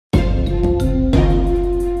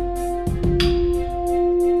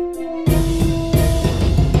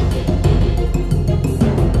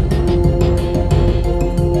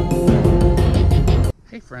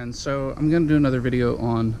and so I'm going to do another video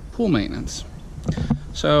on pool maintenance.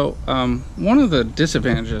 So one of the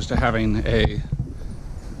disadvantages to having a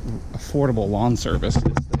affordable lawn service is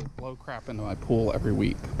they blow crap into my pool every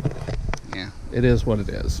week. Yeah, it is what it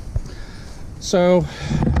is. So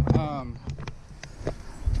I'm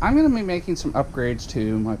going to be making some upgrades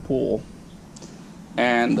to my pool,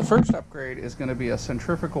 and the first upgrade is going to be a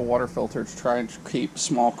centrifugal water filter to try and keep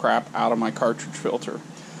small crap out of my cartridge filter.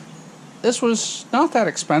 This was not that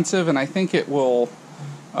expensive, and I think it will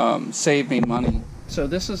save me money. So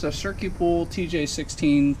this is a CircuPool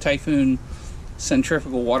TJ16 Typhoon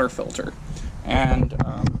centrifugal water filter. And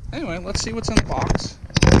anyway, let's see what's in the box.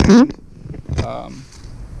 Let's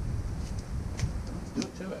do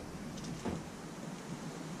it to it.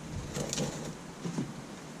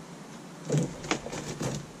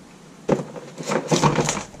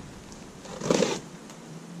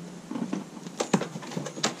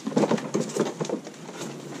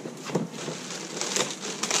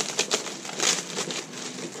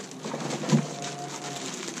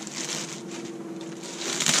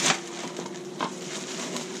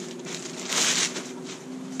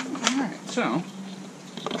 So,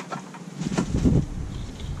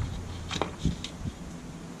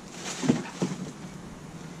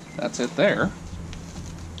 that's it there,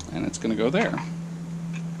 and it's going to go there.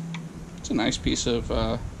 It's a nice piece of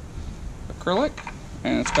acrylic,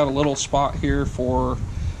 and it's got a little spot here for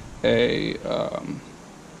a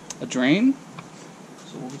drain.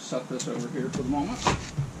 So we'll just set this over here for the moment.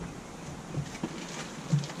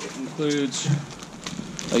 It includes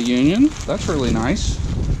a union. That's really nice.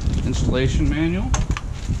 Installation manual.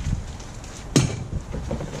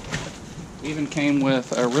 Even came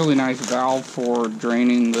with a really nice valve for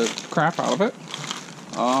draining the crap out of it.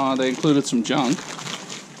 They included some junk.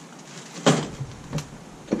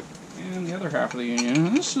 And the other half of the union.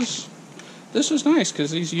 And this is nice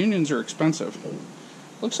because these unions are expensive.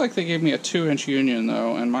 Looks like they gave me a 2-inch union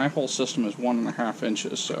though, and my whole system is 1.5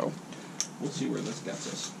 inches, so we'll see where this gets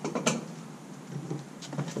us.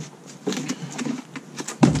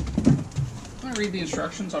 Read the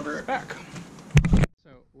instructions, I'll be right back. So,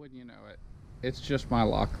 wouldn't you know it, it's just my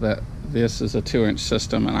luck that this is a 2-inch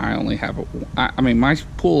system and I only have I mean, my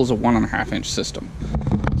pool is a 1.5-inch system.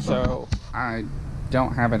 So, I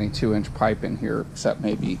don't have any 2-inch pipe in here except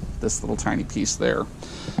maybe this little tiny piece there.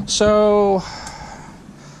 So,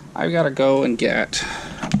 I've got to go and get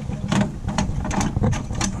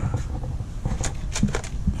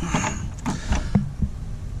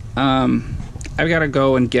I've got to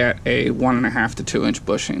go and get a 1.5 to 2-inch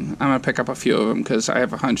bushing. I'm going to pick up a few of them because I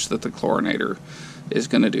have a hunch that the chlorinator is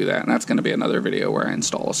going to do that, and that's going to be another video where I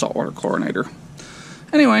install a saltwater chlorinator.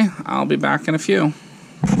 Anyway, I'll be back in a few.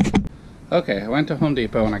 Okay, I went to Home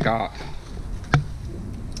Depot and I got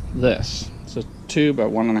this. It's a 2 by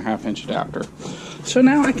 1.5-inch adapter. So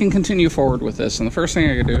now I can continue forward with this, and the first thing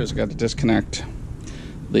I gotta do is I got to disconnect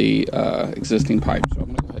the existing pipe. So I'm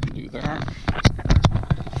going to go ahead and do that.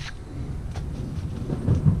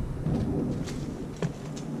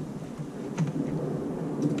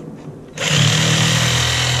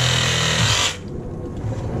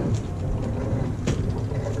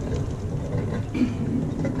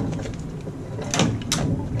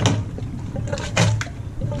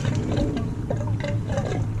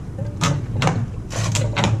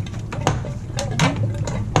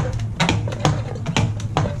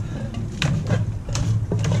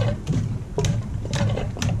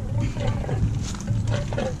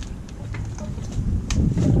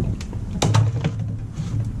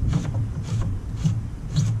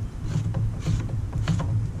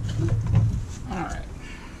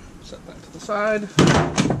 Side.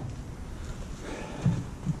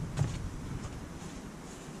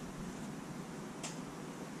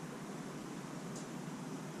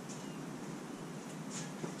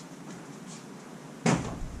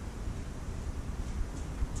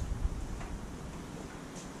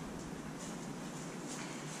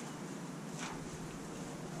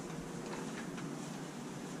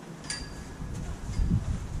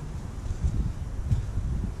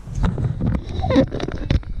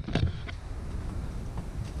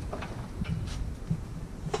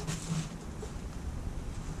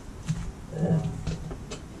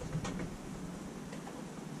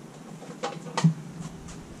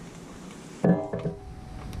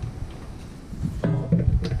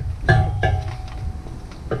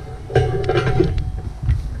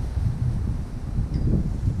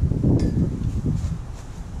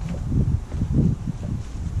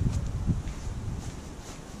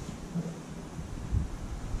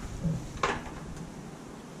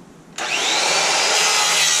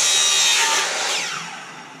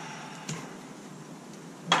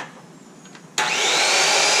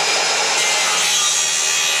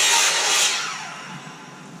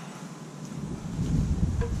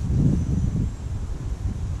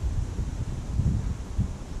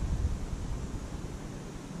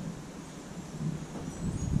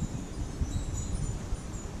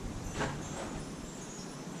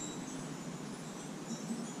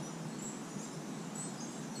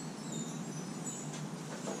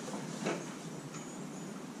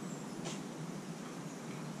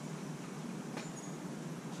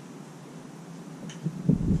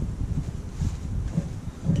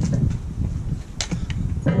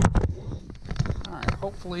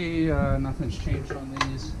 hopefully nothing's changed on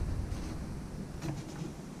these.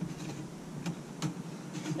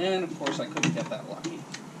 And of course I couldn't get that lucky.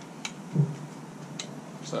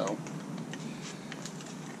 So,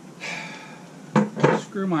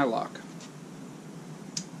 screw my luck.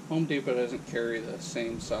 Home Depot doesn't carry the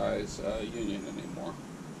same size union anymore.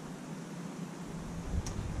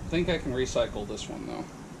 I think I can recycle this one though.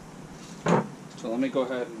 So let me go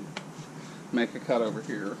ahead and make a cut over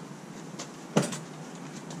here.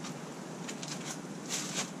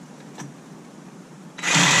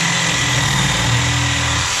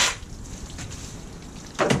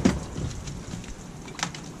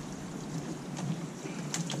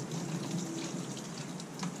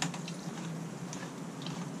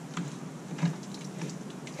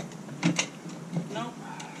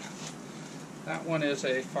 That one is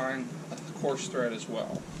a fine coarse thread as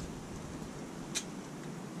well.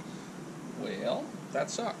 Well, that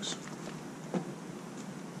sucks.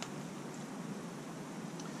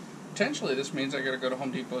 Potentially this means I gotta go to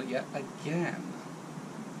Home Depot yet again.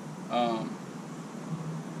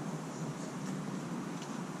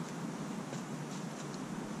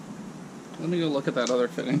 Let me go look at that other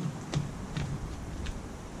fitting.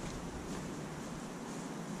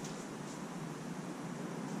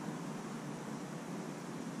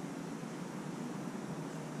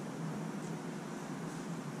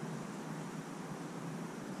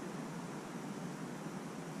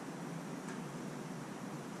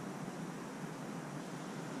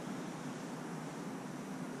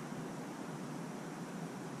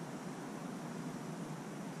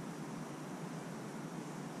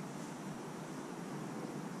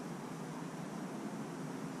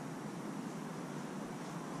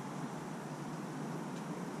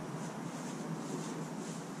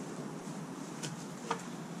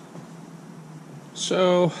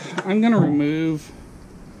 So I'm going to remove,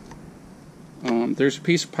 there's a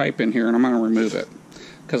piece of pipe in here and I'm going to remove it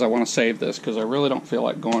because I want to save this because I really don't feel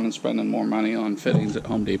like going and spending more money on fittings at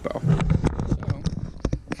Home Depot. So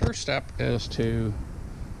first step is to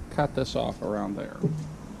cut this off around there.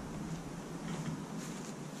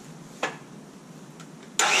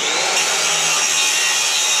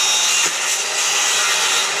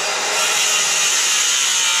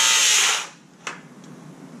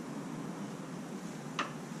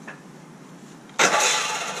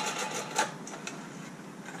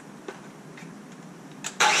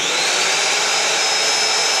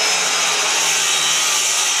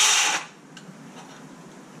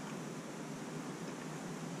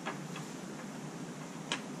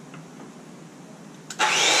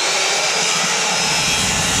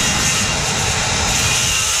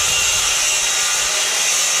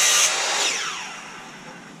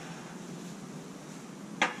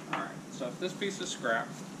 So if this piece is scrap,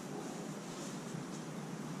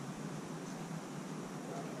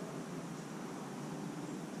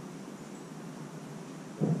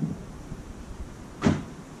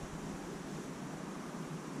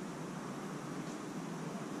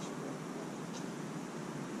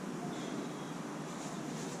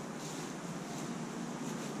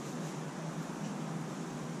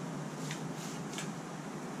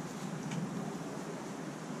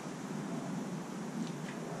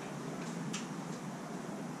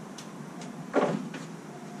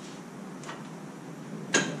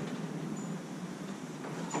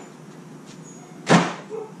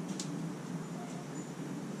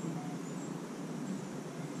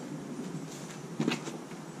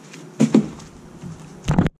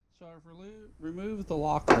 remove the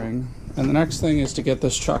lock ring, and the next thing is to get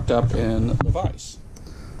this chucked up in the vise.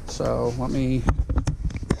 So let me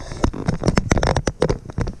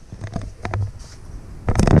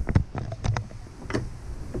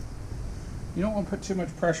you don't want to put too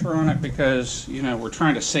much pressure on it because, you know, we're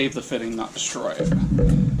trying to save the fitting, not destroy it.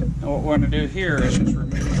 And what we want to do here is just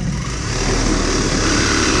remove it.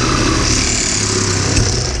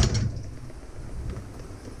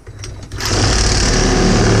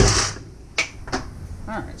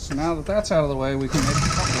 Alright, so now that that's out of the way, we can make a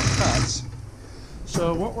couple of cuts.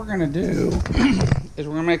 So what we're going to do is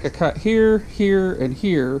we're going to make a cut here, here, and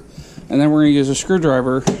here, and then we're going to use a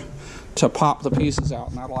screwdriver to pop the pieces out,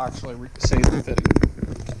 and that'll actually save the fitting.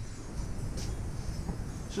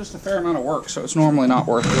 It's just a fair amount of work, so it's normally not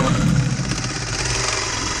worth doing.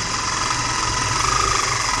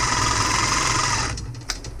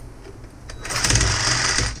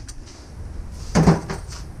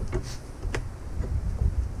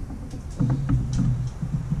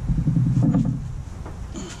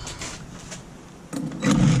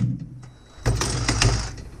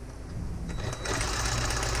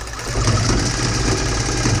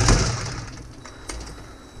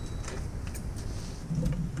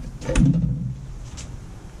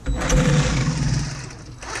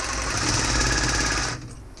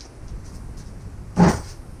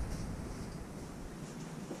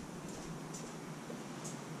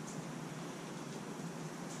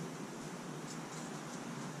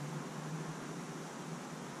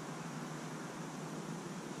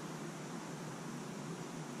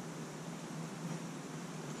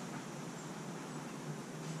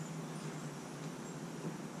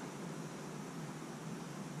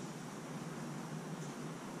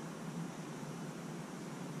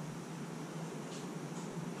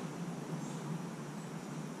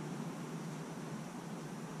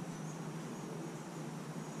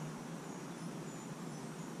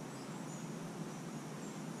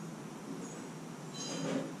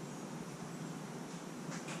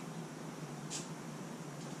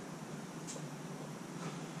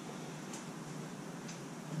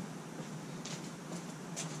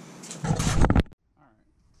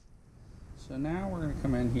 now we're going to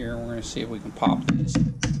come in here and we're going to see if we can pop these.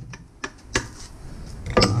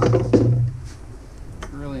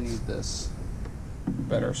 Really need this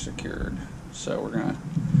better secured. So we're going to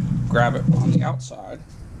grab it on the outside.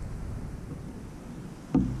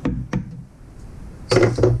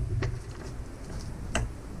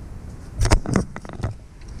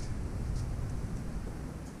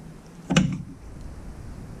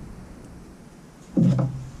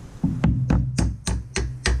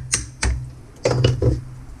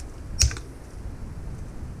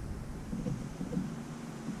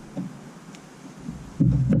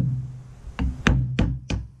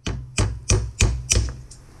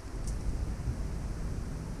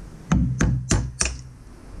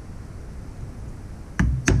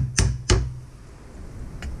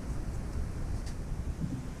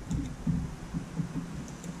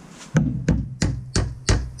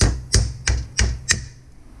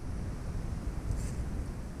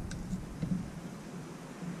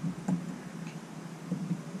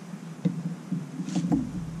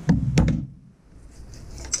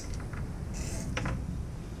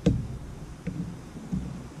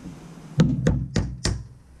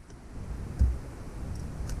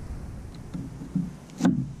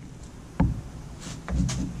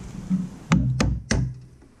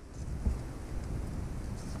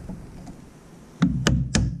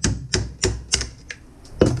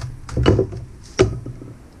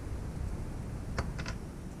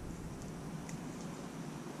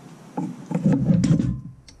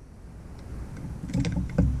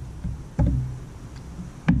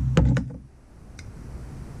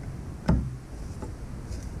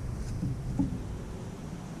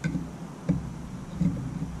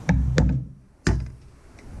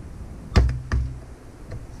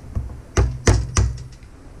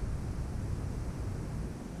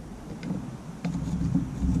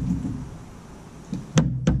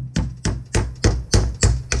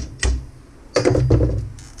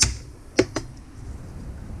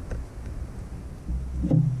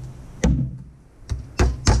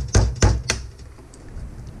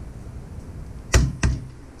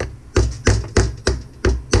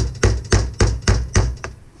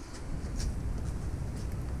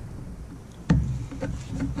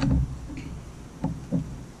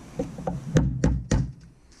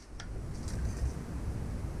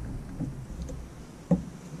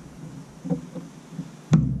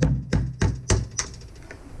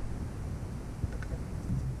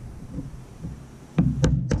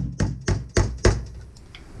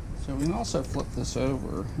 We can also flip this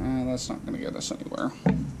over. That's not going to get us anywhere.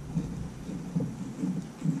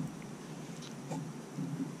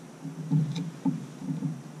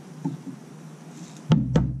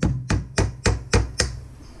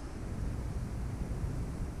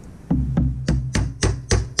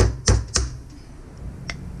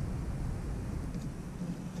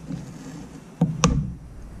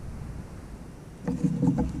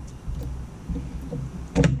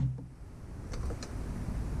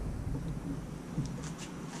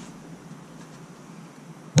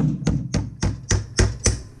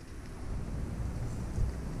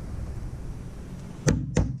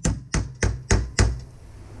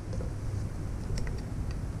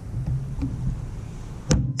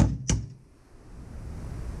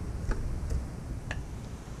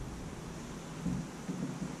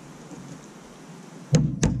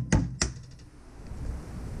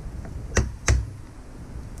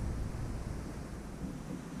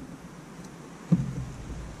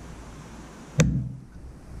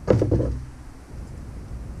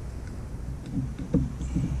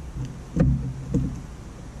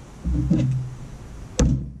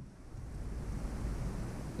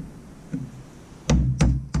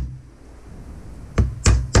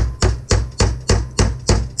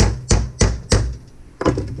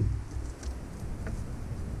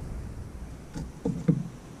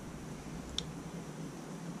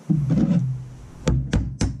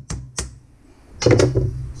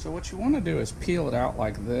 So what you want to do is peel it out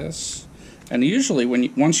like this, and usually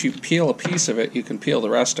once you peel a piece of it, you can peel the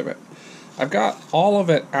rest of it. I've got all of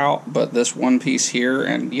it out but this one piece here,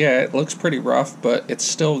 and yeah, it looks pretty rough, but it's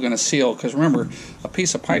still going to seal, because remember, a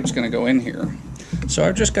piece of pipe's going to go in here. So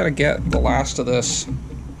I've just got to get the last of this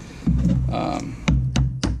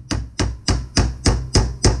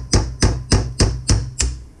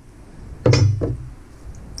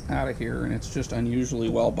out of here, and it's just unusually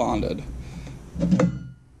well bonded.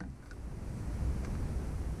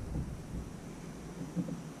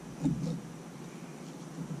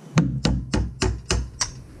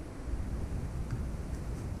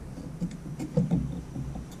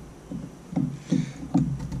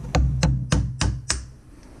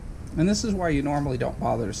 And this is why you normally don't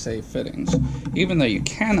bother to save fittings. Even though you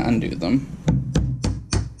can undo them,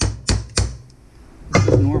 this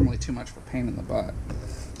is normally too much of a pain in the butt.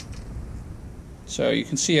 So you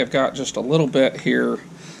can see I've got just a little bit here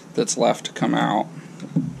that's left to come out.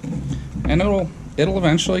 And it'll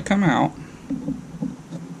eventually come out.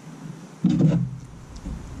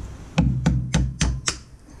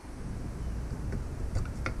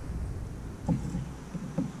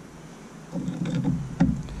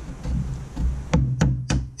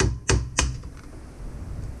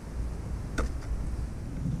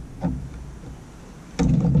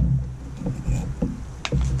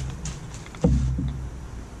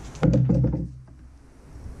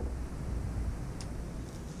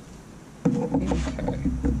 Okay,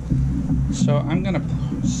 so I'm going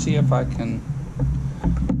to see if I can...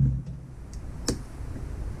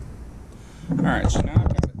 Alright, so now I've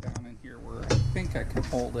got it down in here where I think I can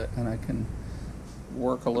hold it and I can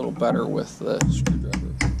work a little better with the screwdriver.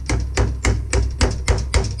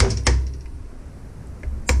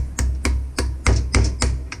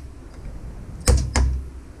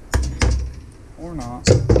 Or not.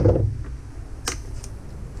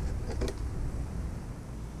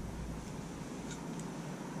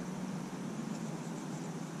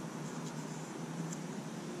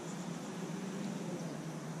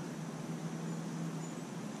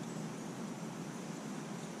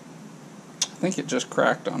 I think it just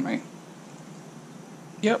cracked on me.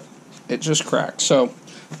 Yep, it just cracked. So,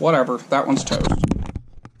 whatever, that one's toast.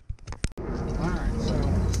 Alright, so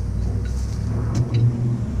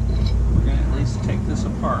we're going to at least take this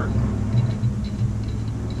apart.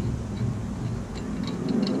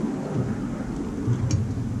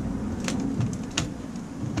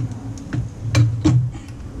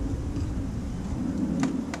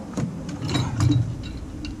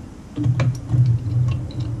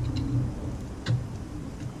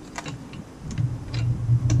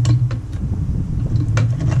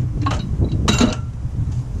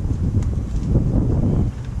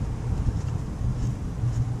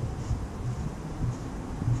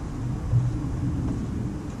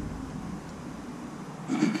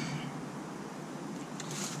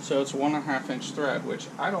 So it's a 1.5 inch thread, which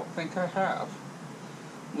I don't think I have.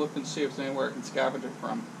 Look and see if there's anywhere I can scavenge it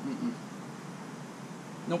from.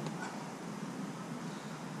 Nope.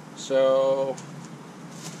 So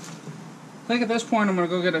I think at this point I'm going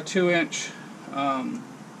to go get a 2-inch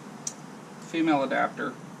female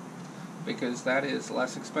adapter, because that is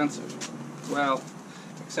less expensive. Well,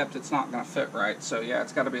 except it's not going to fit right. So yeah,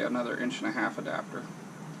 it's got to be another 1.5 inch adapter.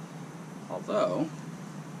 Although,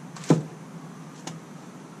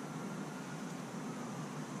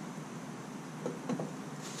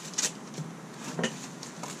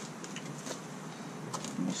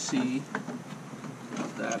 see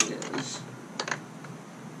what that is.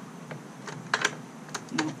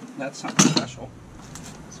 No, that's something special.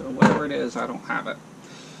 So whatever it is, I don't have it.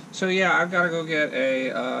 So yeah, I've got to go get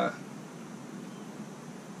a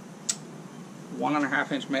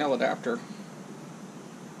 1.5 inch male adapter.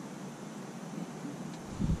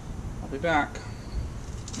 I'll be back.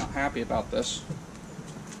 Not happy about this.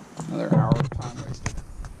 Another hour of time wasted.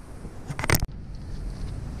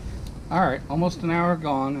 Alright, almost an hour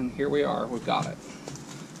gone, and here we are, we've got it.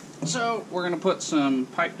 So, we're going to put some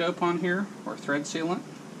pipe dope on here, or thread sealant.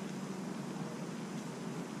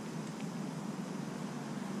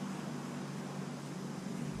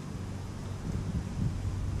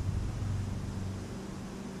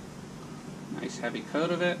 Nice heavy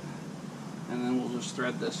coat of it, and then we'll just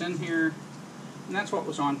thread this in here, and that's what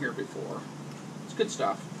was on here before. It's good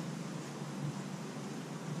stuff.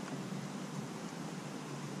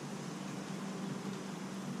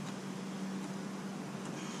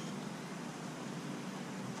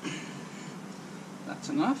 That's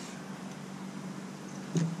enough.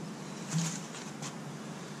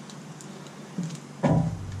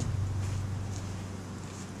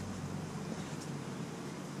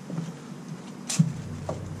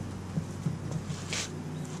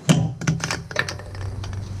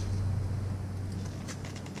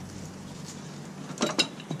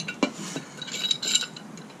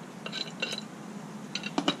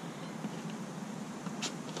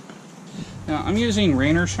 Now I'm using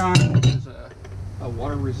Rain or Shine, which is a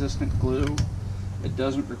water-resistant glue. It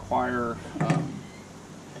doesn't require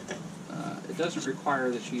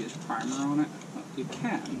that you use primer on it. Well, you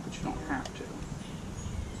can, but you don't have to.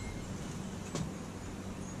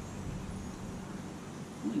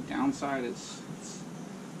 The only downside is it's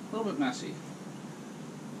a little bit messy.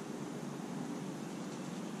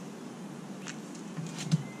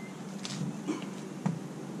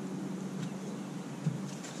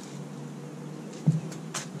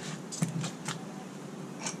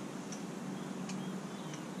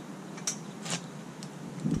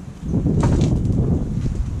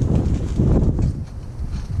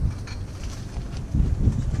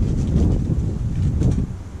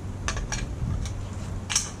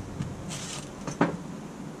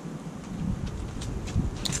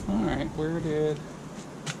 where did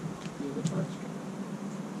the other parts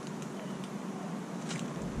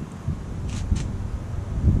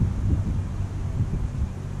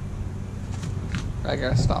go? I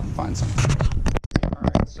gotta stop and find something.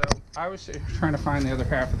 Alright, so I was trying to find the other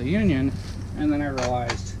half of the union, and then I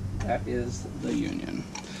realized that is the union.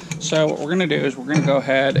 So what we're going to do is we're going to go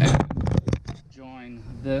ahead and join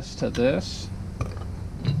this to this. Let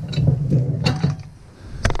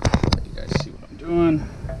you guys see what I'm doing.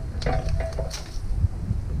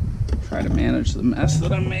 Try to manage the mess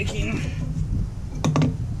that I'm making.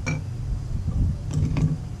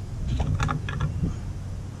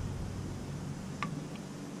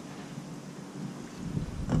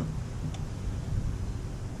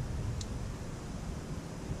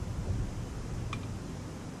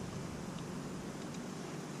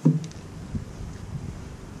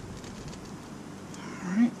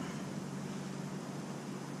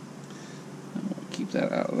 Keep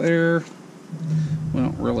that out of there. We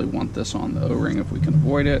don't really want this on the O-ring if we can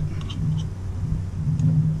avoid it.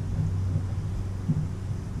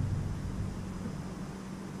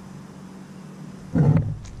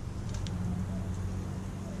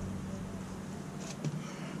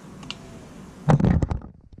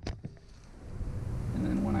 And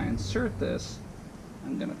then when I insert this,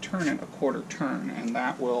 I'm going to turn it a quarter turn, and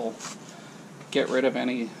that will get rid of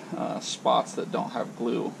any spots that don't have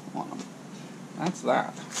glue on them. That's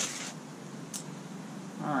that.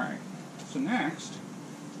 Alright, so next,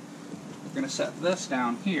 we're going to set this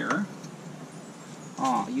down here.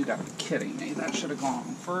 Oh, you gotta be kidding me. That should have gone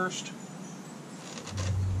on first.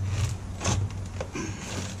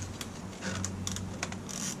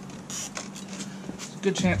 There's a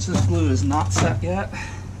good chance this glue is not set yet.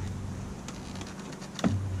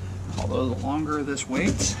 Although the longer this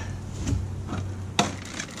waits,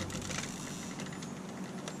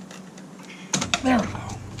 there we go.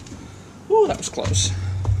 Ooh, that was close.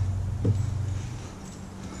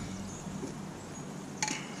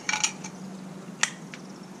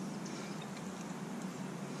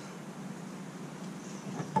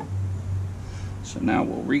 So now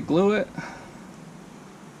we'll re-glue it.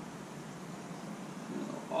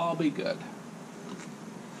 It'll all be good.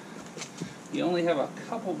 You only have a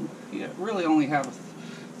couple, you really only have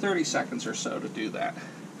 30 seconds or so to do that.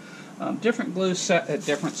 Different glues set at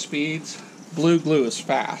different speeds. Blue glue is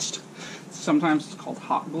fast. Sometimes it's called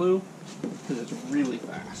hot glue because it's really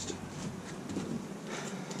fast.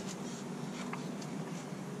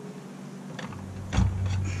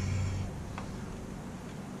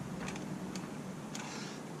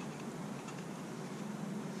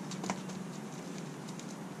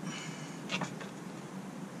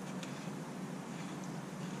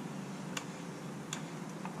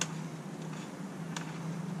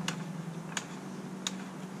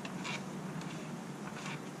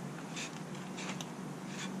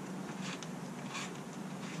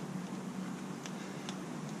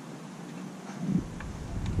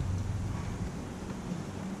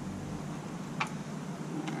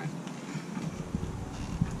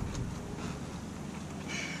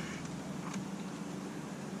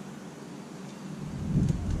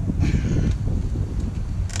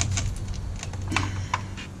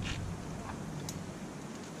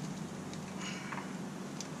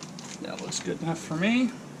 That looks good enough for me.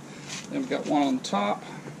 Then we've got one on the top.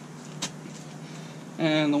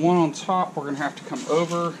 And the one on top we're going to have to come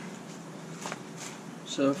over.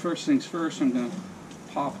 So first things first, I'm going to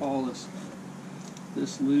pop all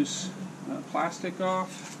this loose plastic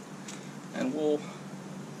off. And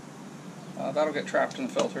that'll get trapped in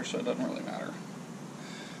the filter, so it doesn't really matter.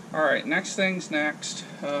 Alright, next thing's next.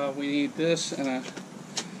 We need this and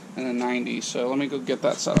a 90, so let me go get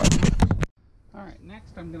that set up. Alright,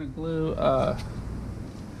 next I'm going to glue a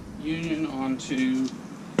union onto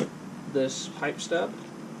this pipe stub.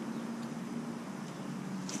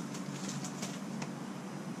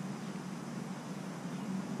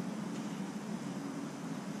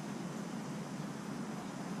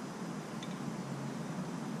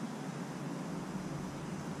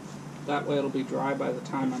 That way it'll be dry by the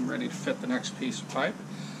time I'm ready to fit the next piece of pipe.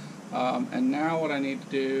 And now what I need to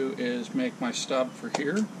do is make my stub for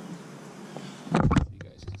here. You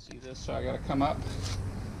guys can see this, so I got to come up.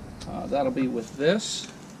 That'll be with this.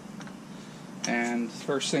 And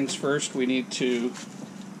first things first, we need to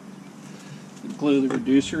glue the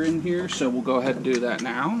reducer in here, so we'll go ahead and do that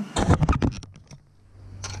now.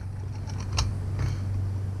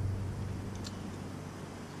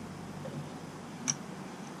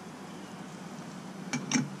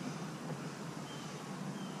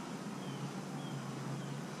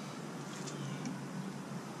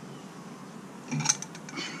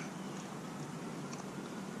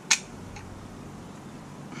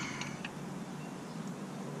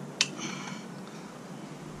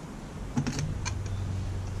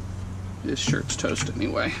 This shirt's toast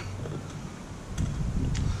anyway.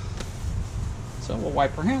 So we'll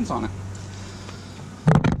wipe our hands on it.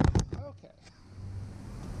 Okay.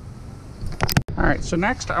 All right, so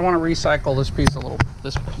next I want to recycle this little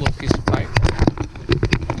piece of pipe.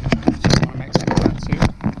 So I want to make some of that too.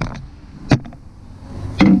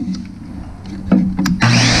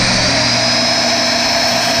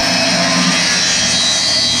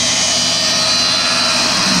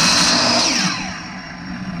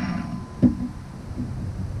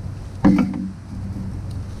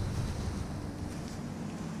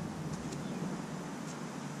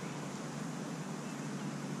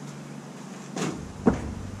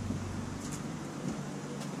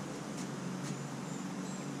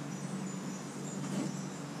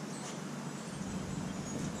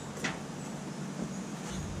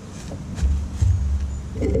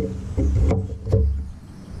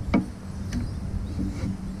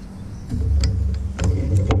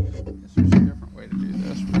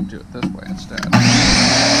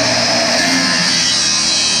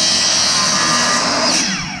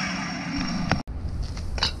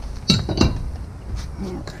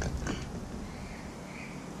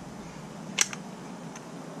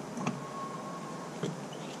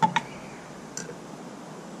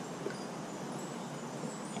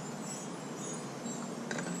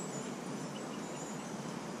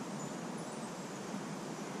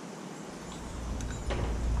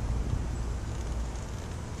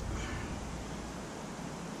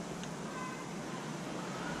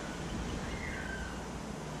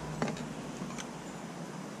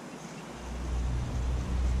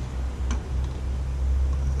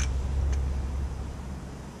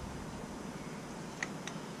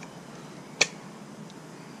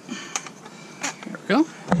 Go.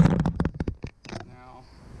 Now,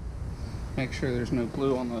 make sure there's no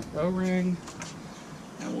glue on the O-ring,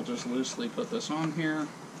 and we'll just loosely put this on here.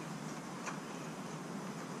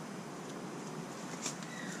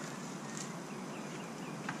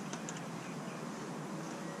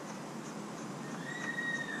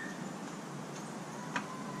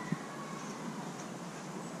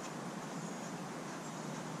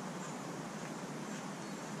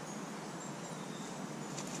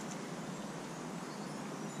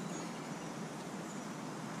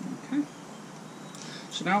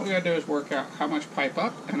 So now what we gotta do is work out how much pipe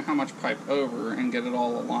up and how much pipe over and get it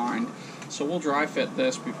all aligned. So we'll dry fit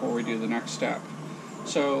this before we do the next step.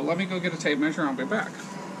 So let me go get a tape measure and I'll be back.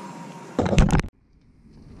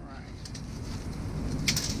 Alright.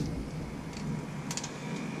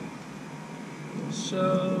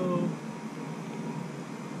 So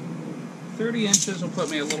 30 inches will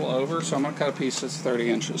put me a little over, so I'm gonna cut a piece that's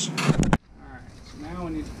 30 inches. Alright, so now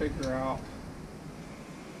we need to figure out.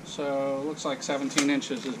 So it looks like 17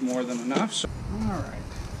 inches is more than enough. So, all right.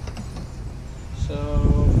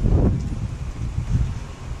 So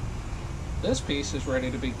this piece is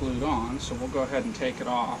ready to be glued on. So we'll go ahead and take it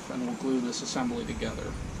off and we'll glue this assembly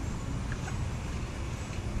together.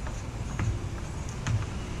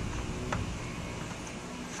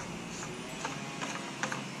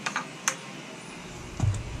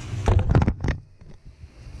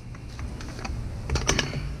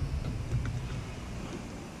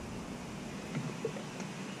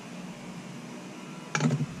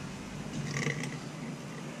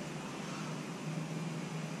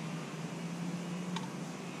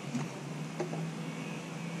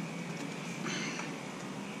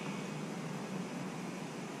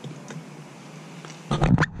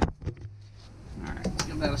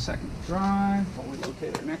 That a second to dry while we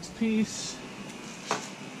locate our next piece.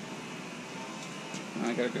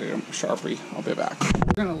 I gotta get a Sharpie. I'll be back.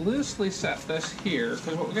 We're gonna loosely set this here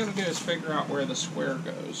because what we gotta do is figure out where the square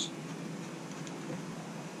goes.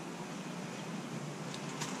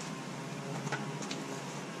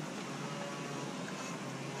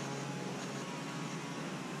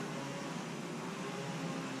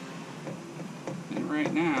 And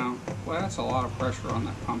right now, well, that's a lot of pressure on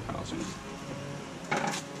that pump housing.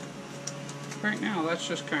 Right now, that's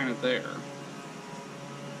just kind of there.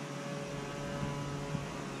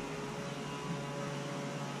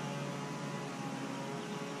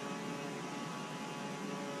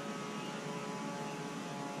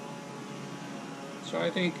 So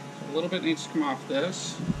I think a little bit needs to come off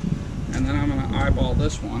this, and then I'm going to eyeball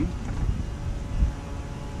this one.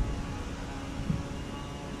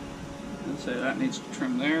 And say that needs to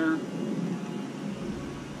trim there.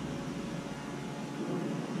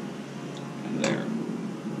 There.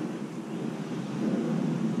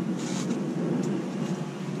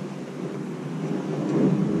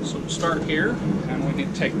 So we'll start here, and we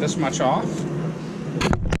need to take this much off.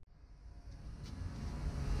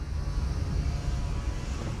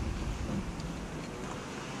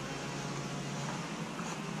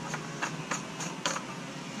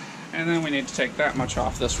 And then we need to take that much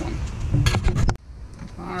off this one.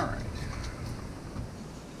 Alright.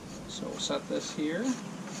 So we'll set this here.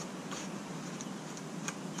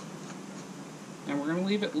 And we're going to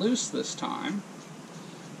leave it loose this time,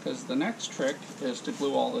 because the next trick is to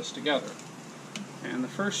glue all this together. And the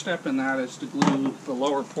first step in that is to glue the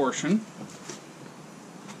lower portion.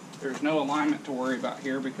 There's no alignment to worry about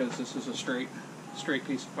here because this is a straight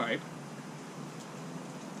piece of pipe.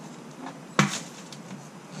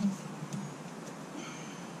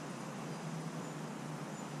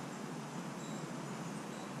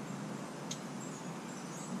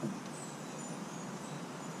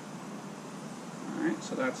 Alright,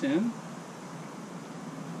 so that's in.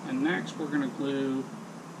 And next we're going to glue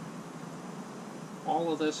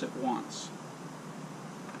all of this at once.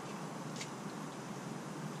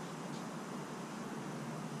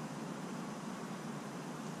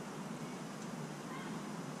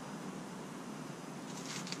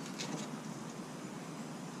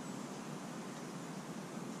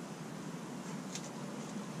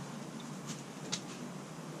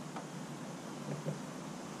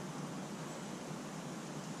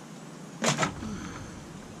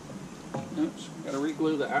 Oops, got to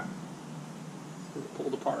re-glue that. It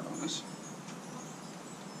pulled apart on us.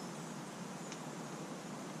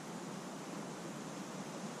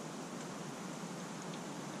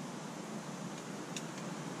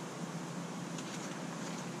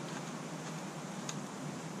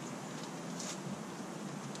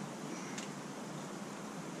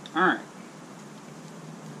 All right.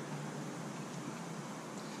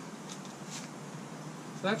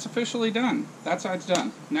 So that's officially done. That side's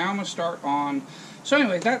done. Now I'm going to start on... So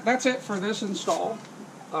anyway, that's it for this install.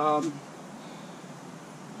 I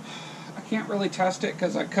can't really test it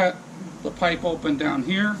because I cut the pipe open down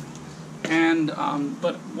here. And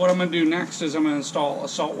but what I'm going to do next is I'm going to install a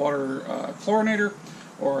saltwater chlorinator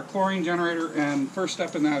or a chlorine generator. And first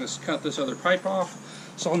step in that is cut this other pipe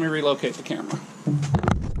off. So let me relocate the camera.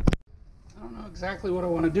 I don't know exactly what I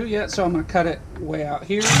want to do yet, so I'm going to cut it way out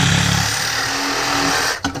here.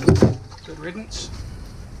 Good riddance.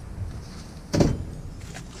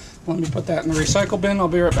 Let me put that in the recycle bin. I'll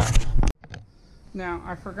be right back. Now,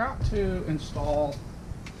 I forgot to install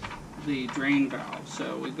the drain valve,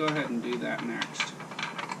 so we go ahead and do that next.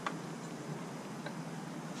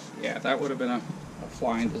 Yeah, that would have been a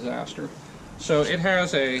flying disaster. So it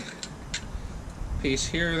has a piece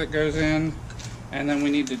here that goes in, and then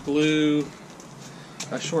we need to glue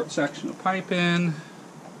a short section of pipe in,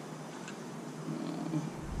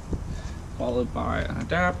 followed by an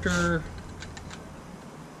adapter.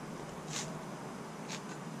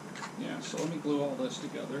 Yeah, so let me glue all this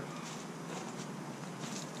together.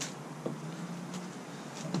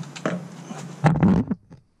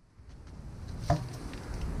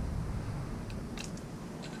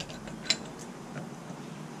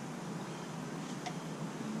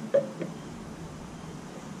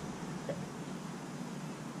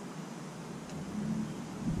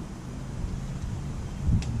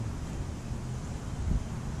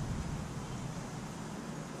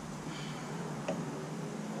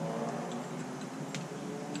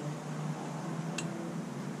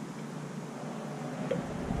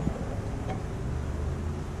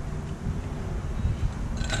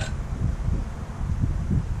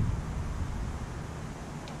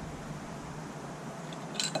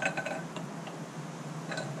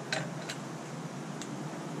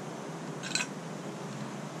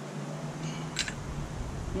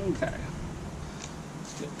 Okay,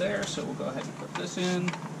 let's get there, so we'll go ahead and put this in.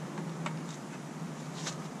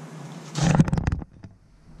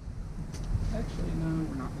 Actually, no,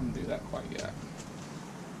 we're not going to do that quite yet.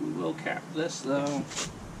 We will cap this though.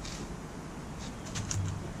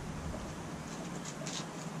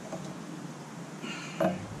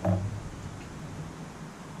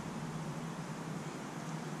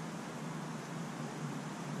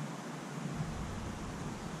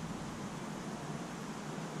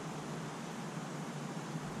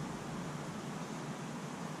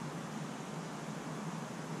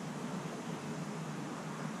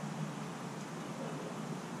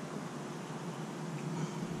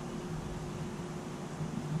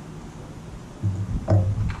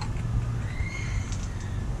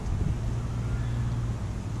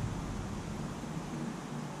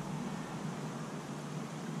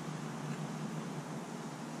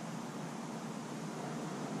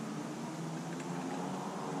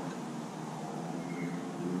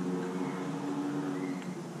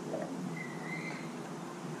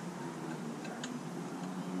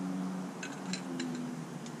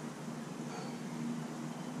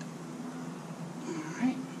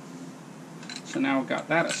 So now we've got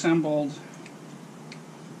that assembled.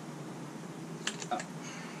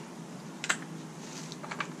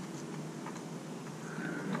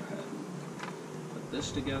 put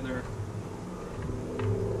this together.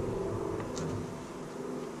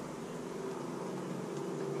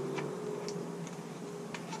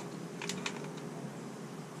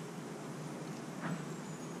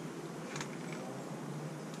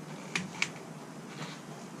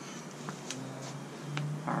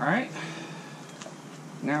 Alright,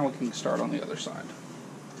 now we can start on the other side.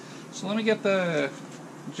 So let me get the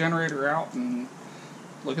generator out and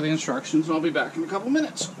look at the instructions, and I'll be back in a couple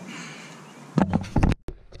minutes.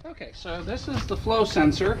 Okay, so this is the flow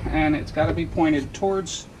sensor, and it's got to be pointed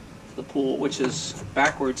towards the pool, which is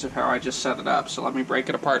backwards of how I just set it up. So let me break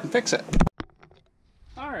it apart and fix it.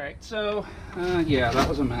 Alright, so yeah, that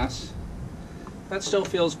was a mess. That still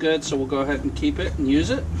feels good, so we'll go ahead and keep it and use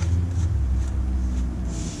it.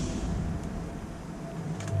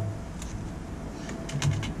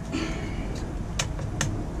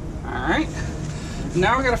 Alright,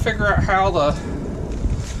 now we got to figure out how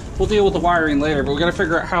we'll deal with the wiring later, but we got to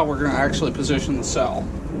figure out how we're going to actually position the cell.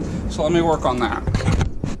 So let me work on that.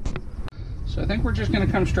 So I think we're just going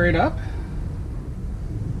to come straight up.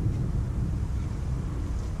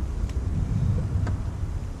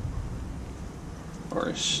 Or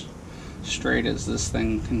as straight as this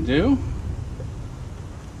thing can do.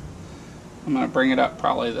 I'm going to bring it up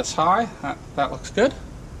probably this high. That looks good.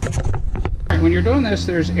 When you're doing this,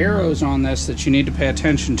 there's arrows on this that you need to pay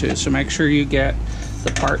attention to, so make sure you get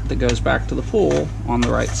the part that goes back to the pool on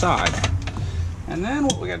the right side. And then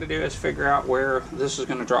what we got to do is figure out where this is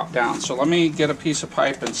going to drop down. So let me get a piece of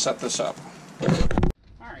pipe and set this up.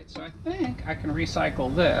 Alright, so I think I can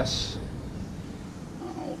recycle this.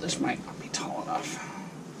 Oh, this might not be tall enough.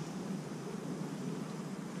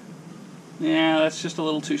 Yeah, that's just a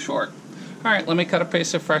little too short. Alright, let me cut a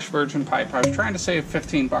piece of fresh virgin pipe. I was trying to save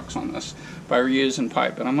 15 bucks on this by reusing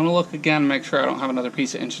pipe, and I'm going to look again and make sure I don't have another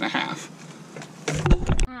piece of 1.5 inches.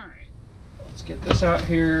 Alright, let's get this out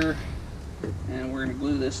here, and we're going to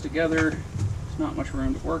glue this together. There's not much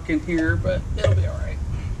room to work in here, but it'll be alright.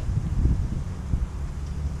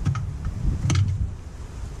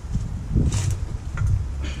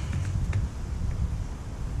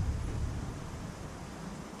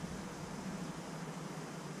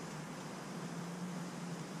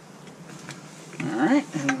 Alright,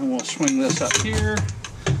 and then we'll swing this up here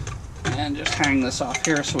and just hang this off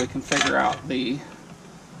here so we can figure out the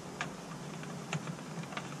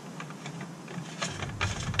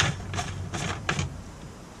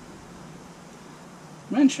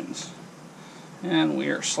dimensions. And we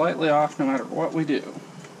are slightly off no matter what we do.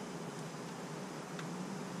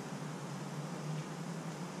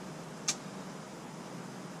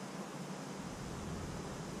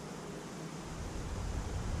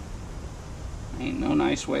 Ain't no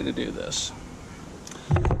nice way to do this.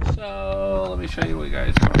 So let me show you what you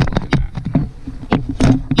guys are looking at.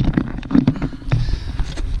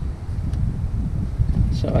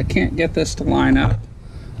 So I can't get this to line up.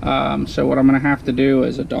 So what I'm going to have to do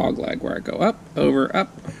is a dog leg where I go up, over, up.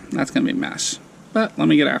 That's going to be a mess. But let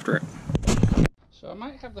me get after it. So I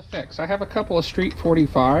might have the fix. I have a couple of Street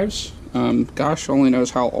 45s. Gosh only knows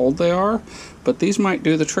how old they are, but these might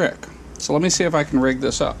do the trick. So let me see if I can rig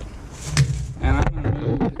this up. And I'm going to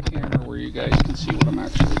move the camera where you guys can see what I'm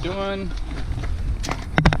actually doing.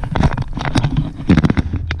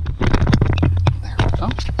 There we go.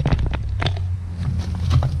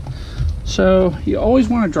 So you always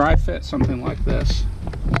want to dry fit something like this.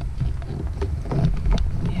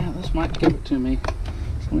 Yeah, this might give it to me. So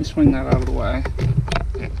let me swing that out of the way.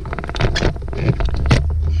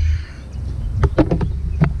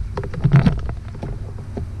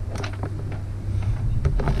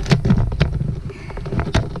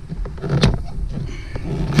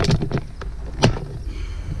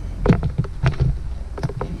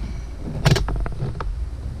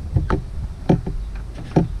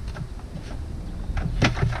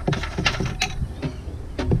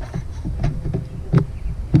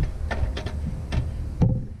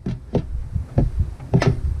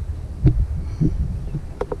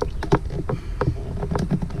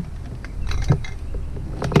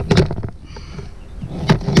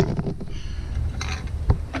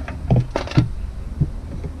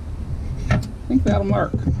 I think that'll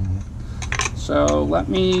mark. So let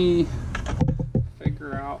me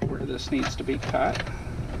figure out where this needs to be cut.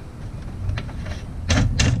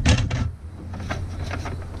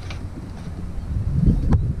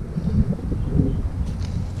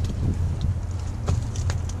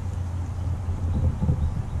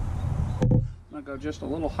 I'm going to go just a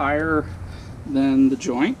little higher than the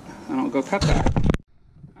joint, and I'll go cut that.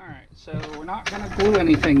 Alright, so we're not going to glue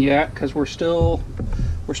anything yet because we're still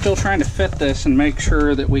trying to fit this and make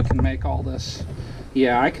sure that we can make all this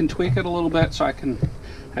Yeah, I can tweak it a little bit so I can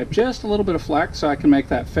have just a little bit of flex so I can make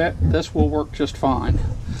that fit. This will work just fine.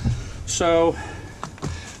 So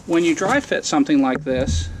when you dry fit something like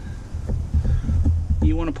this,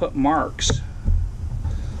 you want to put marks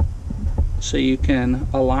so you can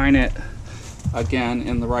align it again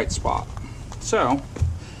in the right spot. So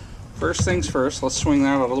first things first, let's swing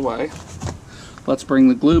that out of the way. Let's bring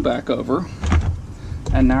the glue back over,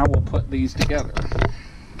 and now we'll put these together.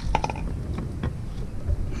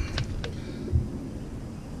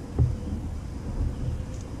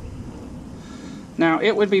 Now,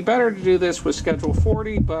 it would be better to do this with Schedule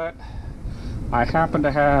 40, but I happen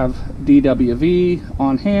to have DWV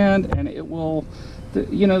on hand, and it will,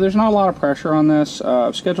 you know, there's not a lot of pressure on this.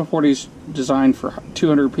 Schedule 40 is designed for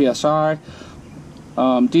 200 psi.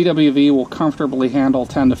 DWV will comfortably handle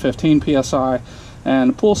 10 to 15 psi,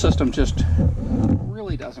 and the pool system just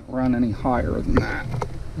really doesn't run any higher than that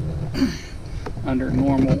under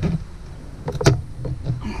normal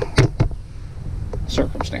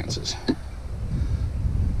circumstances.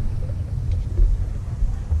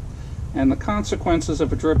 And the consequences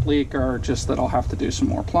of a drip leak are just that I'll have to do some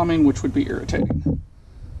more plumbing, which would be irritating.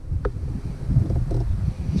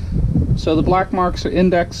 So the black marks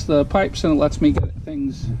index the pipes, and it lets me get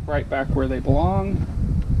things right back where they belong.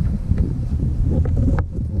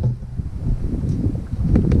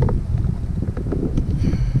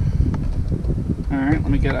 All right,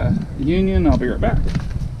 let me get a union. I'll be right back.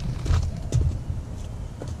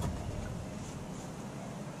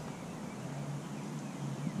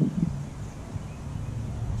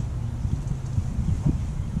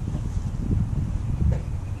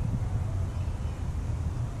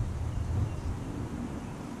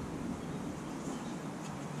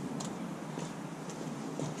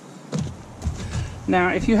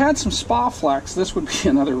 Now, if you had some spa flex, this would be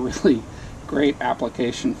another really great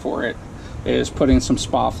application for it, is putting some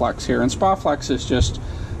spa flex here. And spa flex is just,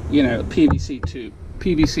 you know, PVC tube,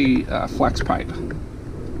 PVC flex pipe.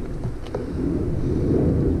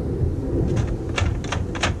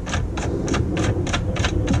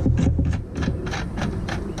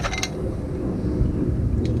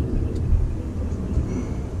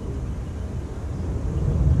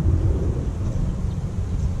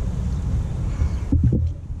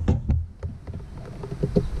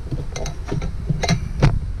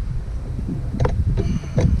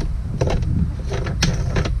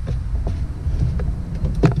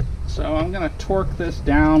 So I'm going to torque this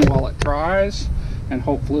down while it dries, and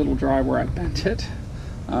hopefully it'll dry where I bent it.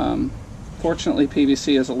 Fortunately,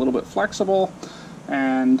 PVC is a little bit flexible,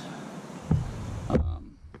 and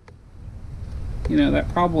you know, that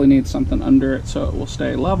probably needs something under it so it will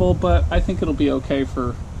stay level, but I think it'll be okay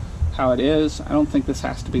for how it is. I don't think this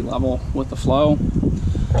has to be level with the flow.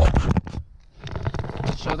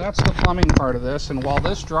 So that's the plumbing part of this, and while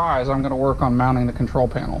this dries, I'm going to work on mounting the control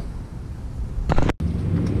panel.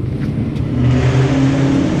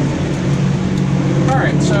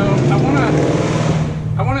 Alright, so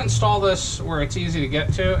I want to install this where it's easy to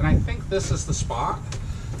get to, and I think this is the spot.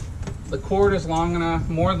 The cord is long enough,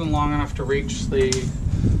 more than long enough to reach the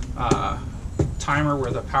timer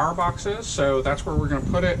where the power box is, so that's where we're going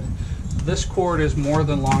to put it. This cord is more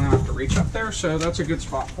than long enough to reach up there, so that's a good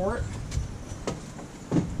spot for it.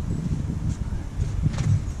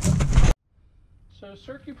 So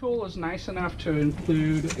CircuPool is nice enough to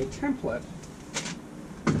include a template.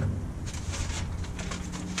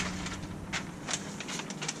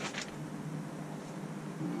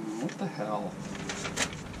 What the hell?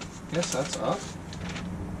 Guess that's up.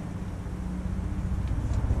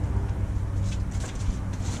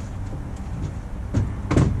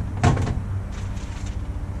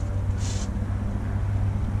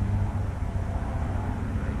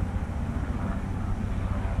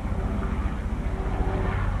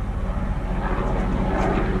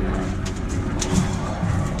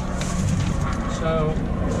 So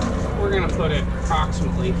we're going to put it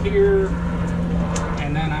approximately here,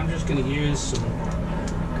 and then I'm just going to use some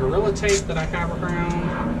Gorilla tape that I have around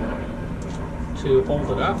to hold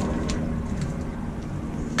it up.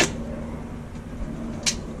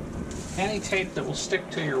 Any tape that will stick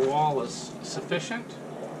to your wall is sufficient.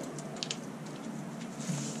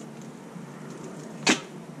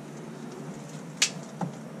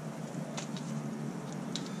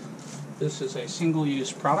 This is a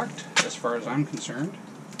single-use product as far as I'm concerned.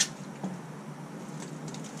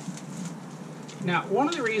 Now, one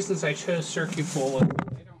of the reasons I chose CircuPool is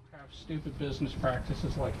they don't have stupid business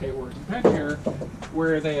practices like Hayward's Adventure,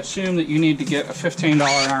 where they assume that you need to get a $15 an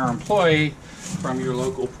hour employee from your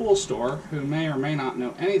local pool store who may or may not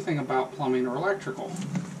know anything about plumbing or electrical.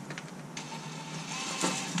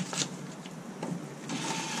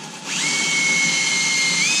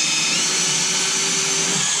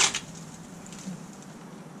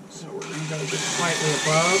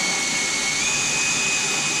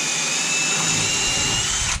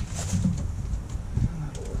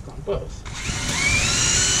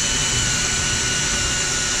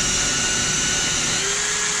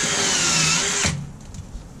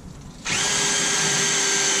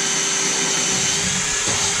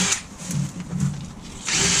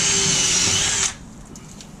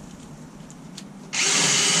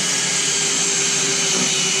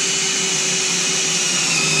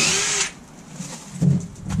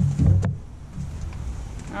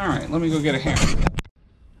 let me go get a hammer.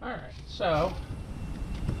 Alright, so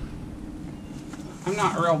I'm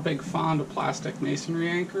not a real big fond of plastic masonry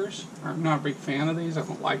anchors. I'm not a big fan of these. I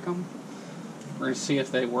don't like them. We're going to see if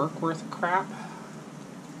they work worth a crap.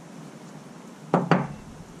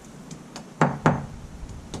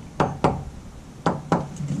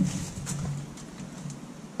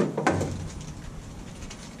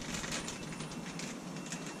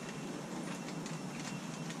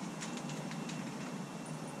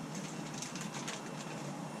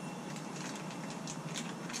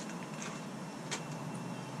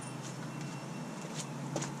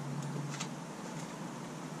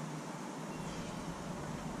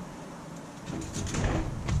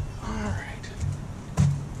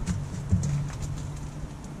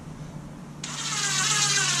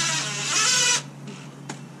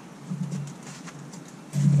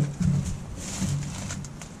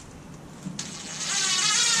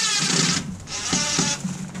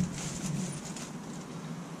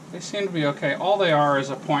 They seem to be okay. All they are is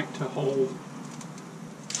a point to hold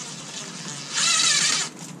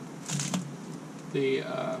the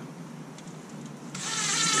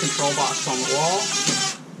control box on the wall.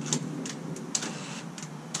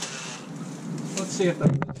 Let's see if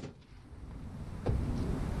that.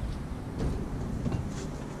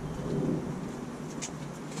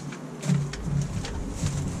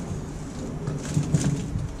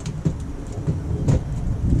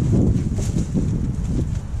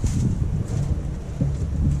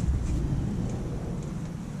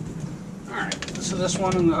 So this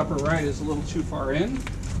one in the upper right is a little too far in.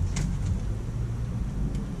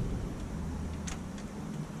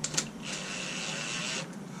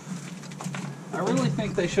 I really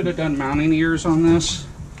think they should have done mounting ears on this.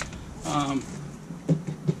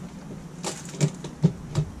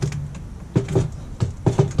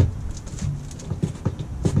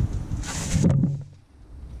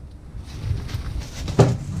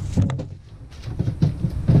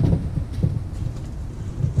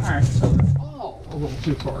 Alright, so they're all a little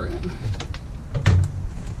too far in.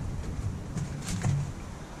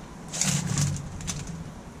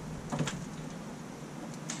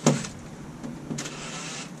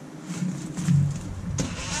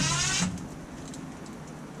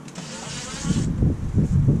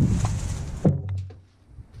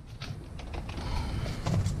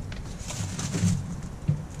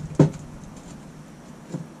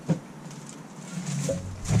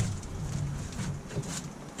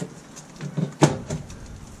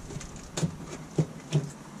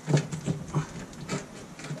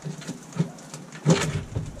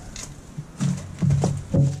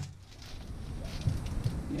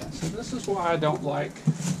 This is why I don't like,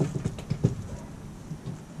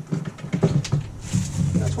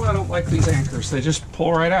 that's why I don't like these anchors. They just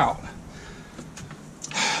pull right out.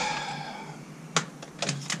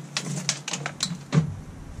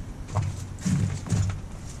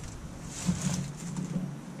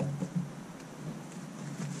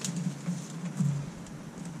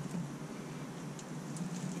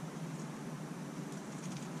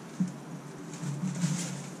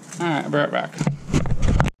 Alright, I'll be right back.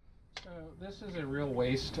 This is a real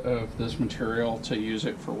waste of this material to use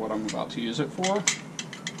it for what I'm about to use it for.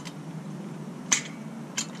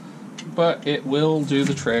 But it will do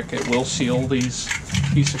the trick. It will seal these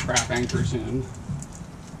piece of crap anchors in.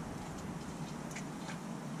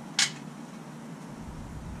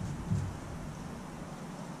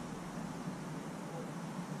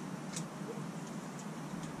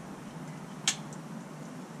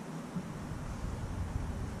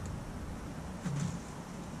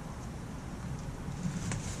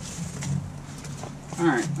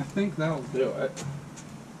 Alright, I think that'll do it.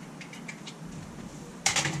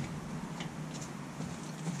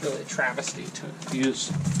 Really a travesty to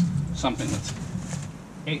use something that's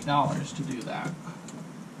 $8 to do that.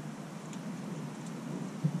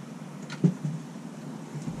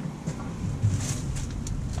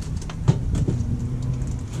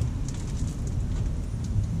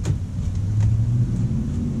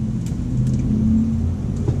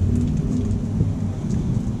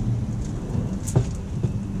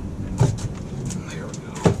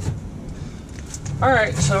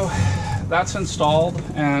 Alright, so that's installed,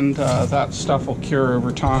 and that stuff will cure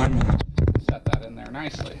over time. Set that in there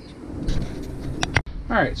nicely.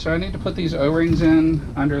 Alright, so I need to put these O-rings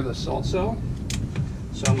in under the salt cell.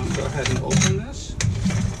 So I'm going to go ahead and open this.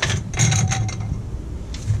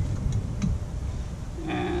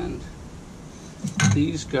 And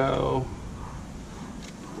these go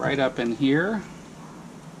right up in here.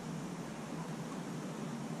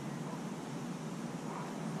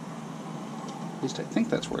 At least I think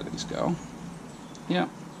that's where these go. Yeah.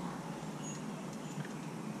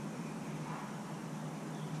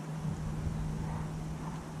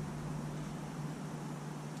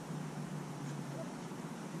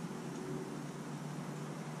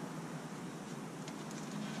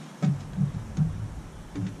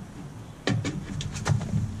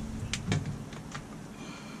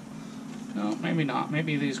 maybe not.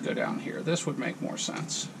 Maybe these go down here. This would make more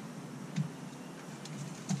sense.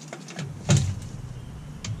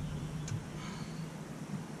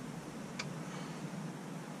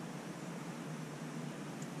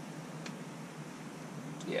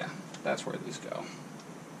 Yeah, that's where these go.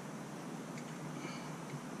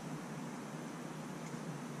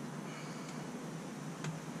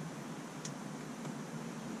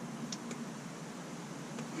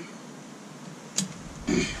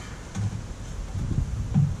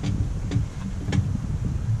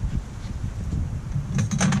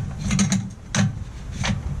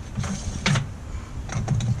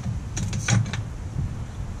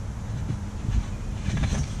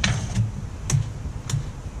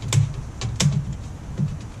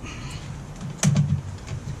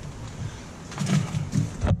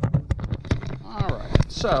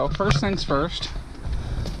 So, first things first,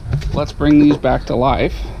 let's bring these back to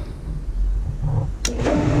life.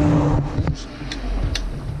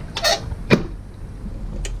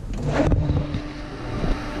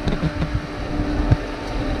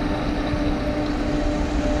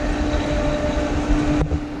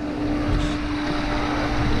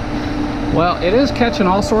 Well, it is catching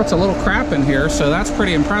all sorts of little crap in here, so that's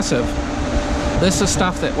pretty impressive. This is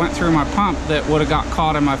stuff that went through my pump that would have got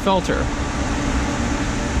caught in my filter.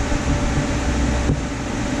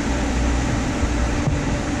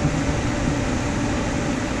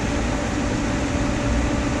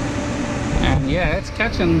 Yeah, it's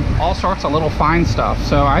catching all sorts of little fine stuff,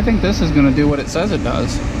 so I think this is going to do what it says it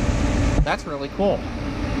does. That's really cool.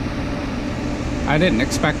 I didn't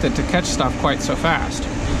expect it to catch stuff quite so fast.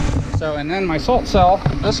 So, and then my salt cell,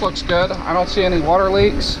 this looks good. I don't see any water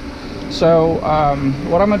leaks. So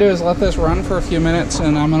what I'm going to do is let this run for a few minutes,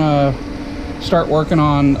 and I'm going to start working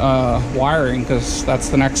on wiring, because that's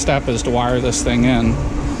the next step, is to wire this thing in.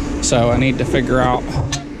 So I need to figure out...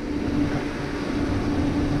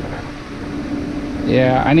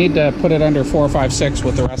 Yeah, I need to put it under 456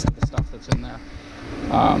 with the rest of the stuff that's in there.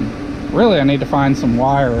 Really, I need to find some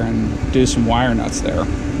wire and do some wire nuts there.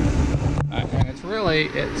 And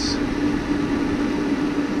it's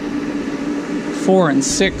 4 and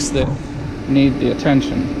 6 that need the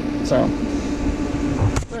attention. So,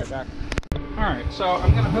 right back. Alright, so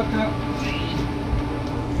I'm going to hook up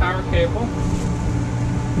the power cable.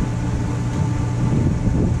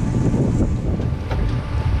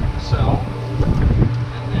 Cell.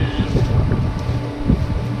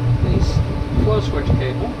 Flow switch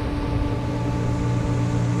cable.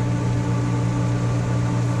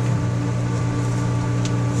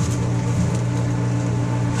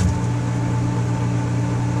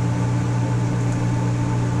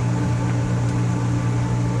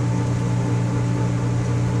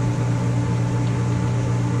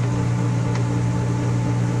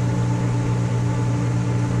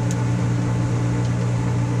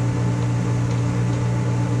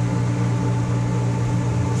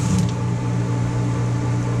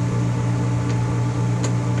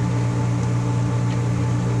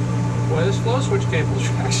 This flow switch cable is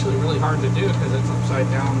actually really hard to do because it's upside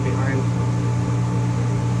down behind.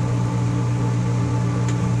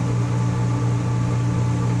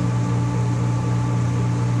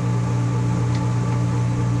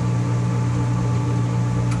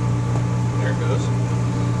 There it goes.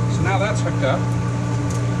 So now that's hooked up.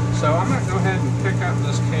 So I'm going to go ahead and pick up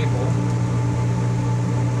this cable.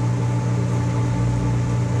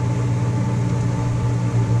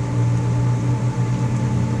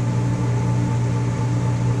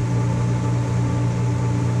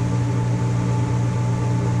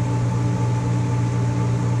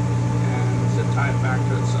 Back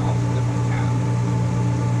to itself if I can,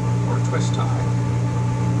 or twist tie.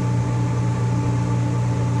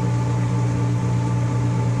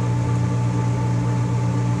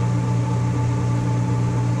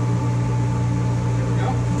 There we go.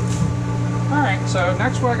 Alright, so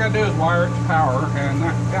next what I gotta do is wire it to power, and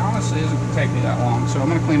that honestly isn't gonna take me that long, so I'm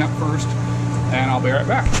gonna clean up first and I'll be right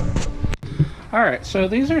back. Alright, so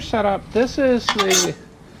these are set up. This is the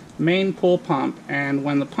main pool pump, and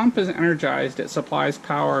when the pump is energized, it supplies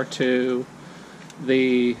power to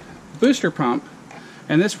the booster pump,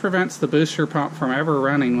 and this prevents the booster pump from ever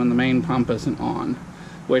running when the main pump isn't on,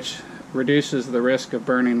 which reduces the risk of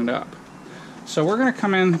burning it up. So we're going to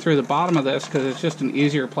come in through the bottom of this because it's just an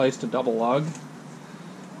easier place to double lug,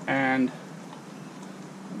 and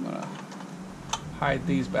I'm going to hide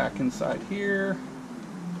these back inside here.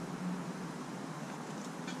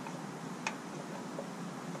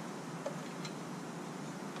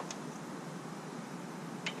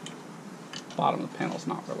 Bottom of the panel is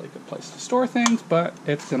not really a good place to store things, but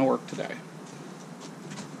it's going to work today.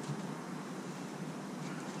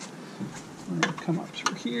 I'm going to come up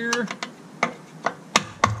through here.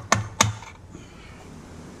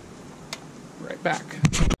 Right back.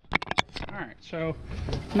 Alright, so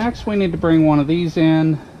next we need to bring one of these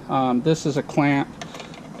in. This is a clamp,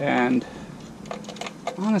 and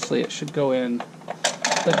honestly it should go in.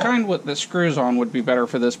 The kind with the screws on would be better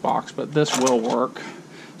for this box, but this will work.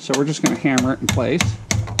 So we're just going to hammer it in place.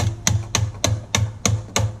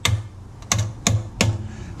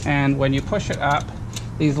 And when you push it up,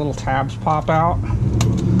 these little tabs pop out,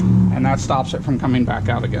 and that stops it from coming back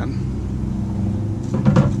out again.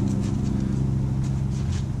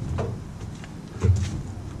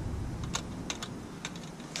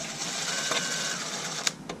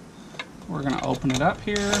 We're going to open it up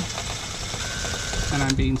here, and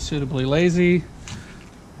I'm being suitably lazy.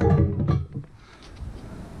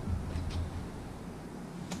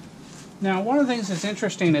 Now, one of the things that's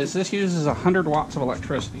interesting is this uses 100 watts of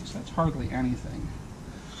electricity, so that's hardly anything.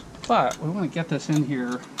 But we want to get this in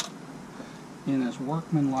here in as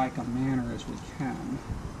workmanlike a manner as we can.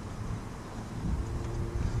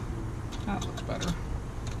 That looks better.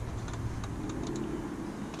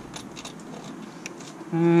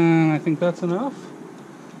 And I think that's enough.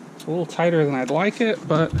 It's a little tighter than I'd like it,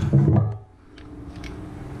 but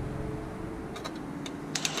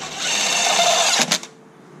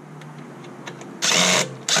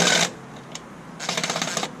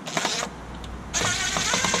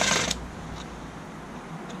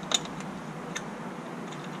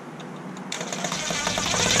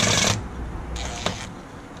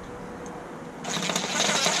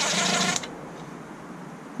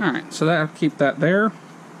alright, so that'll keep that there.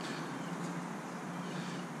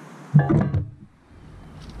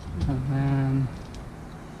 And then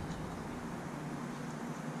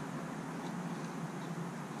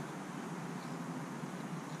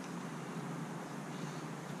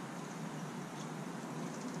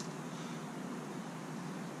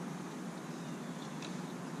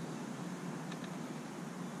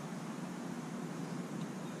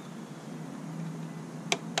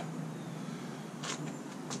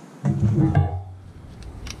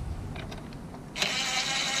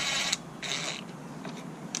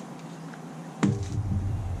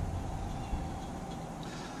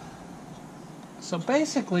so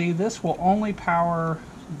basically this will only power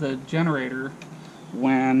the generator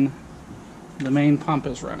when the main pump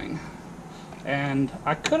is running. And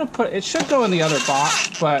I could have put, it should go in the other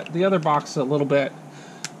box, but the other box is a little bit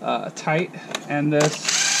tight, and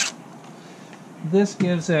this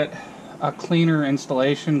gives it a cleaner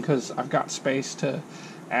installation because I've got space to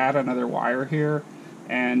add another wire here,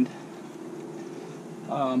 and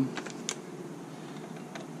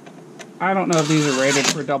I don't know if these are rated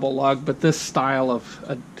for double lug, but this style of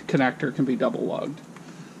a connector can be double lugged.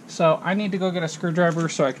 So I need to go get a screwdriver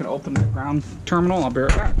so I can open the ground terminal. I'll be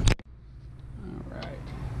right back. Alright.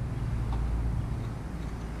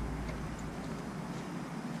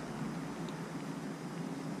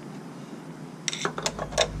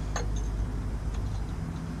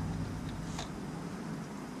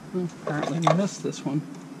 Apparently I missed this one.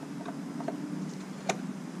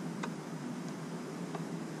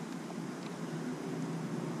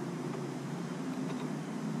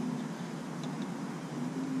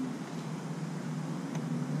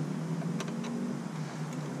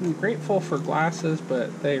 I'm grateful for glasses,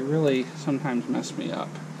 but they really sometimes mess me up.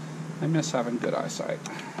 I miss having good eyesight.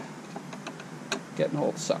 Getting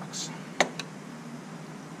old sucks.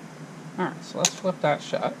 Alright, so let's flip that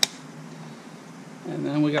shut. And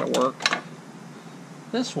then we gotta work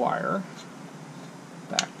this wire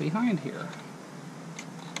back behind here.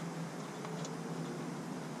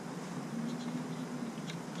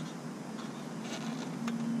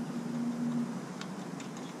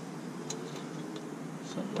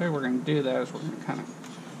 So the way we're going to do that is we're going to kind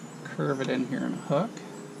of curve it in here and hook.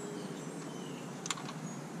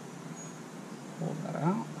 Pull that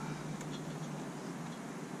out.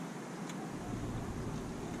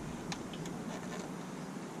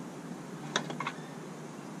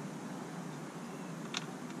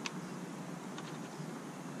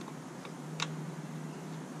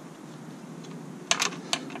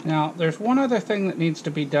 Now, there's one other thing that needs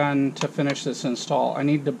to be done to finish this install. I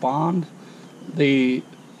need to bond the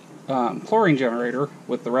chlorine generator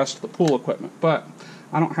with the rest of the pool equipment, but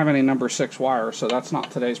I don't have any number 6 wire, so that's not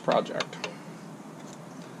today's project.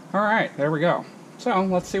 Alright, there we go. So,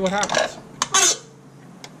 let's see what happens.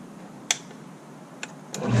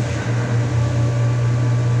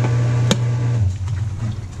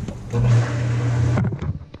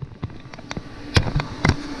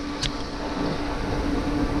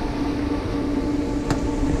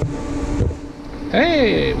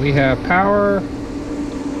 Hey, we have power.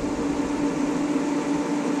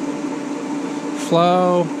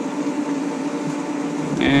 flow.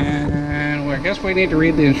 And I guess we need to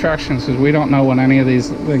read the instructions because we don't know what any of these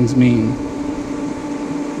things mean.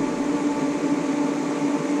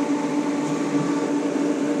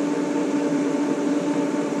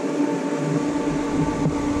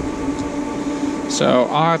 So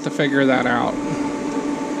I'll have to figure that out.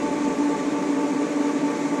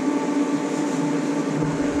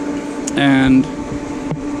 And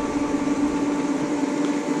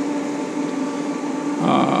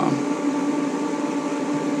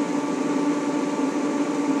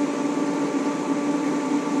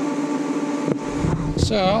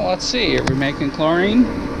so let's see, are we making chlorine?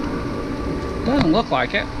 Doesn't look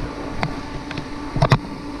like it.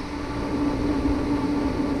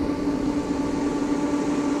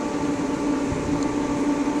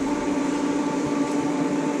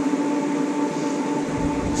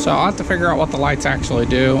 So I'll have to figure out what the lights actually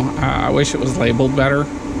do. I wish it was labeled better.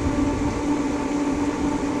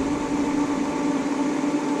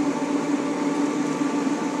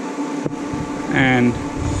 And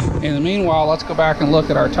in the meanwhile, let's go back and look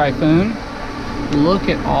at our Typhoon. Look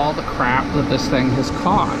at all the crap that this thing has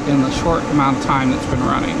caught in the short amount of time that's been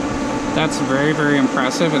running. That's very, very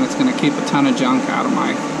impressive, and it's going to keep a ton of junk out of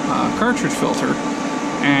my cartridge filter.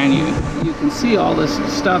 And you can see all this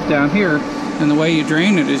stuff down here. And the way you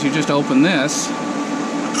drain it is you just open this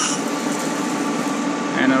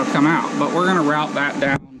and it'll come out. But we're going to route that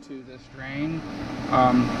down to this drain.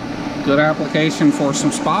 Good application for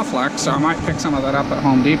some spa flex, so I might pick some of that up at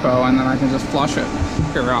Home Depot and then I can just flush it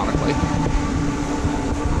periodically.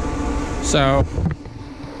 So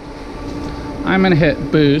I'm going to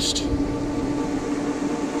hit boost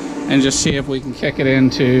and just see if we can kick it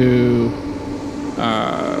into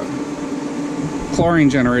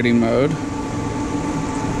chlorine generating mode.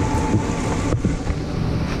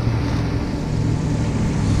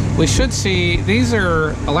 We should see, these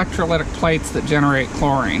are electrolytic plates that generate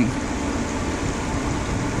chlorine.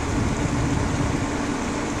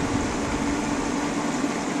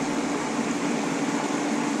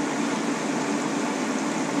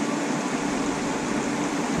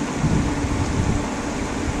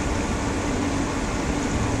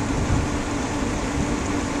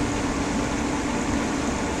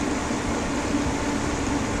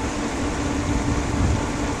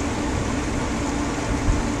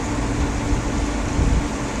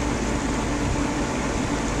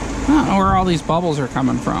 I don't know where all these bubbles are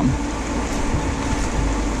coming from,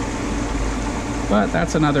 but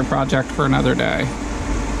that's another project for another day.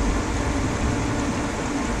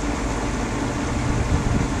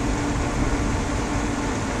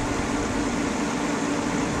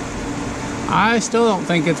 I still don't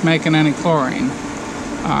think it's making any chlorine.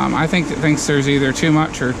 I think it thinks there's either too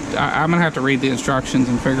much or I'm gonna have to read the instructions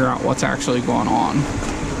and figure out what's actually going on.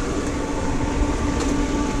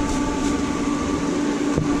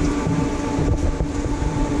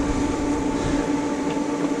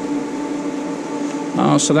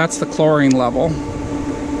 Oh, so that's the chlorine level.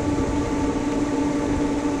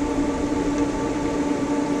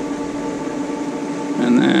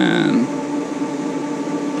 And then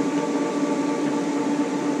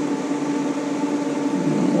I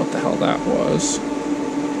don't know what the hell that was.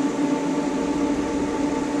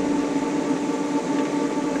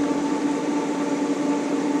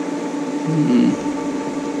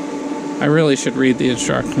 I really should read the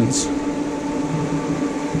instructions.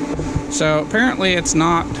 So apparently it's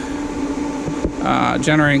not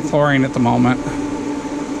generating chlorine at the moment.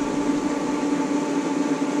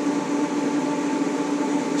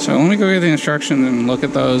 So let me go get the instructions and look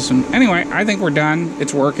at those. And anyway, I think we're done.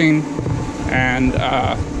 It's working, and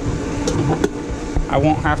I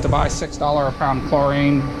won't have to buy $6 a pound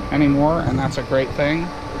chlorine anymore, and that's a great thing.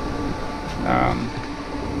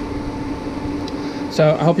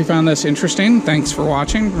 So I hope you found this interesting. Thanks for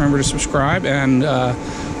watching. Remember to subscribe and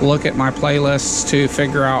look at my playlists to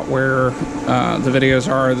figure out where the videos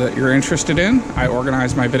are that you're interested in. I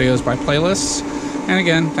organize my videos by playlists. And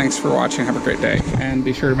again, thanks for watching. Have a great day. And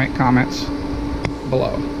be sure to make comments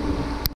below.